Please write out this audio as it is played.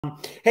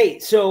Hey,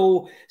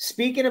 so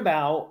speaking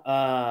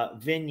about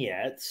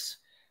vignettes,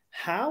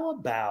 how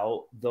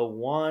about the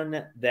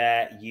one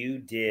that you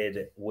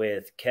did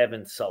with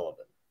Kevin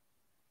Sullivan?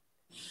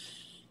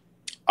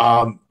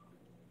 Um,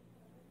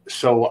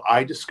 so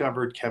I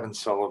discovered Kevin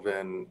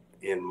Sullivan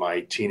in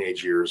my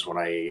teenage years when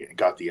I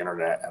got the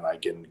internet and I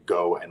can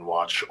go and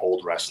watch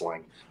old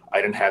wrestling.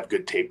 I didn't have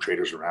good tape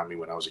traders around me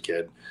when I was a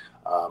kid.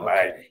 Um,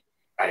 I Okay.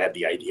 I had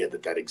the idea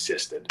that that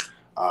existed.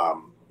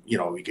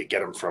 You could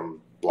get them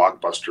from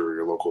Blockbuster or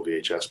your local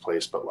VHS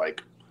place, but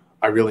like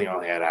I really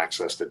only had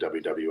access to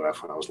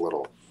WWF when I was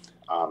little.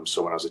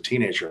 So when I was a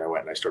teenager, I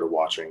went and I started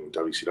watching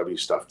WCW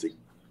stuff to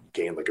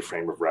gain like a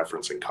frame of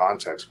reference and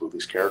context with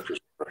these characters.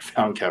 I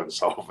found Kevin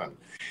Sullivan,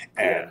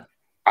 and Yeah.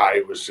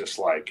 I was just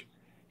like,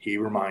 he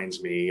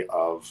reminds me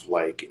of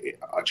like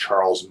a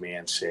Charles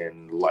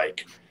Manson.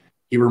 Like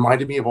he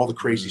reminded me of all the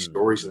crazy Mm,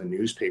 stories in the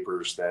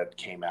newspapers that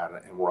came out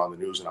and were on the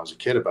news when I was a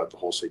kid about the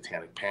whole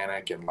satanic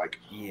panic and like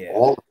yeah.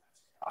 all of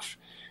that stuff.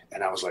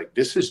 And I was like,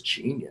 this is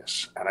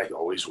genius. And I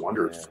always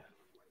wondered Yeah. for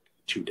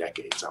 2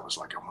 decades, I was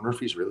like, I wonder if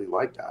he's really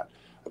like that.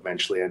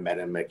 Eventually, I met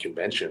him at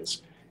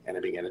conventions and I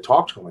began to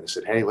talk to him and I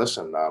said, hey,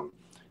 listen,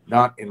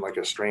 not in like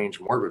a strange,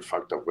 morbid,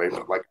 fucked up way,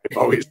 but like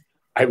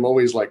I've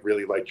always like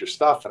really liked your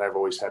stuff, and I've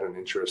always had an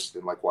interest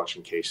in like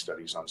watching case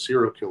studies on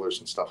serial killers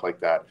and stuff like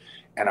that.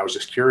 And I was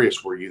just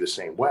curious, were you the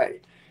same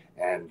way?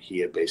 And he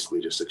had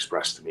basically just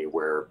expressed to me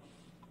where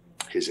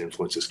his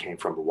influences came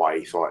from, why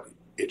he thought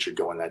it should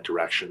go in that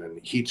direction. And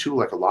he too,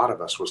 like a lot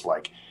of us, was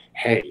like,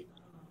 "Hey,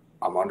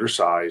 I'm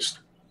undersized,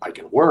 I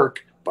can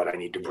work, but I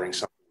need to bring Yeah.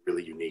 something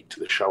really unique to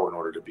the show in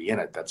order to be in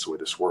it. That's the way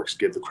this works.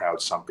 Give the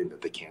crowd something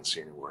that they can't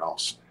see anywhere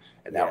else."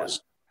 And that Yeah.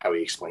 was how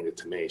he explained it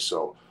to me.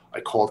 So I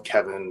called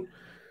Kevin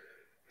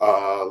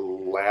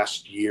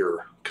last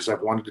year because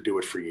I've wanted to do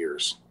it for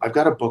years. I've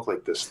got a book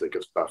like this thick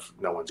of stuff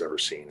no one's ever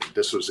seen.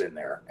 This was in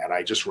there, and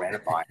I just ran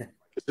it by him.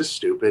 Is this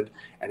stupid?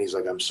 And he's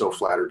like, "I'm so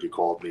flattered you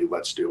called me.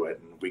 Let's do it."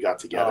 And we got Oh,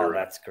 together, and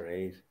that's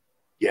great.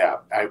 yeah,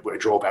 I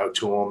drove out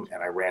to him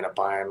and I ran it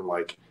by him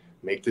like,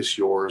 make this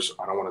yours.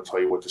 I don't want to tell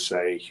you what to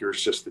say.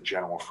 Here's just the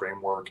general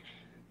framework.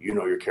 You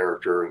know your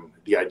character. And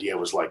the idea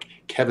was like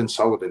Kevin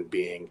Sullivan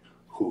being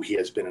who he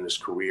has been in his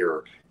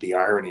career, the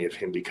irony of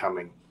him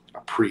becoming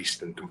a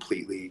priest and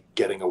completely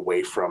getting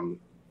away from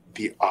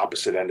the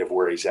opposite end of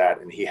where he's at.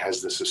 And he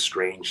has this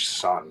estranged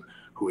son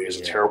who he has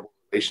a Yeah. terrible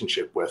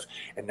relationship with.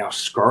 And now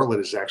Scarlett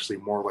is actually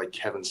more like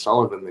Kevin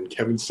Sullivan than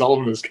Kevin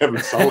Sullivan is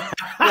Kevin Sullivan.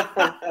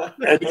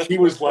 And he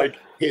was like,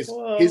 his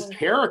Whoa.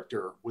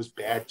 character was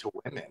bad to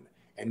women,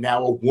 and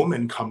now a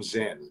woman comes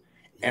in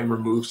and Yeah.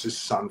 removes his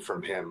son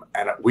from him.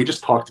 And we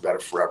just talked about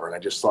it forever. And I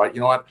just thought,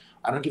 you know what?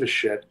 I don't give a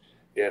shit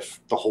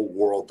if the whole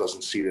world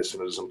doesn't see this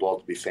and it doesn't blow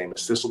up to be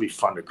famous. This will be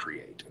fun to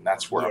create, and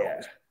that's where I'm Yeah.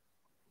 always.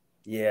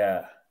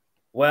 Yeah.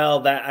 Well,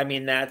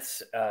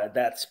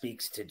 that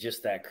speaks to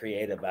just that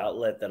creative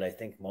outlet that I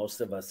think most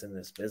of us in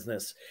this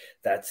business,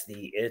 that's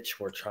the itch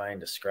we're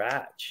trying to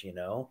scratch, you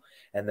know?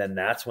 And then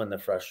that's when the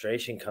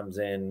frustration comes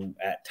in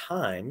at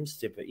times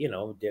to,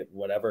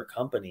 whatever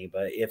company,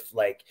 but if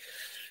like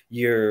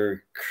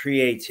your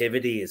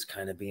creativity is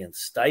kind of being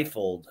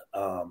stifled,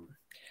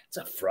 it's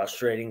a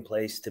frustrating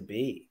place to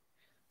be.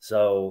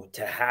 So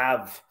to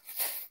have,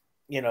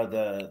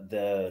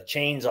 the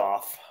chains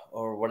off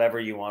or whatever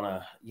you want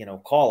to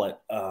call it,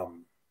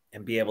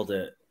 and be able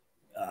to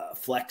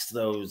flex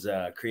those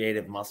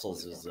creative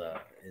muscles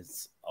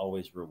is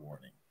always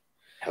rewarding.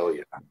 Hell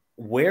yeah.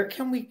 Where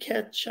can we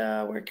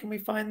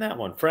find that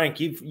one, Frank?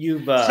 You've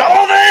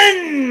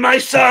Sullivan, my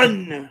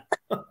son.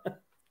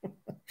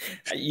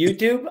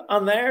 YouTube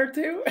on there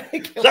too.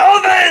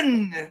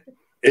 Sullivan.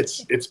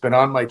 It's been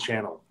on my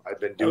channel. I've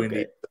been doing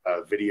these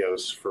Okay.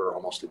 videos for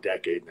almost a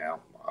decade now,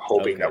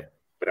 hoping that Okay.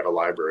 we would have a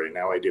library.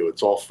 Now I do.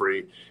 It's all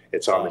free.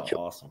 It's on Oh,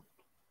 awesome.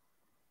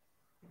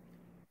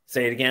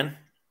 Say it again.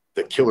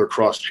 the Killer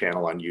Cross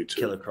channel on YouTube.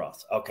 Killer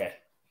Cross. Okay.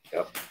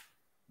 Yep.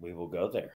 We will go there.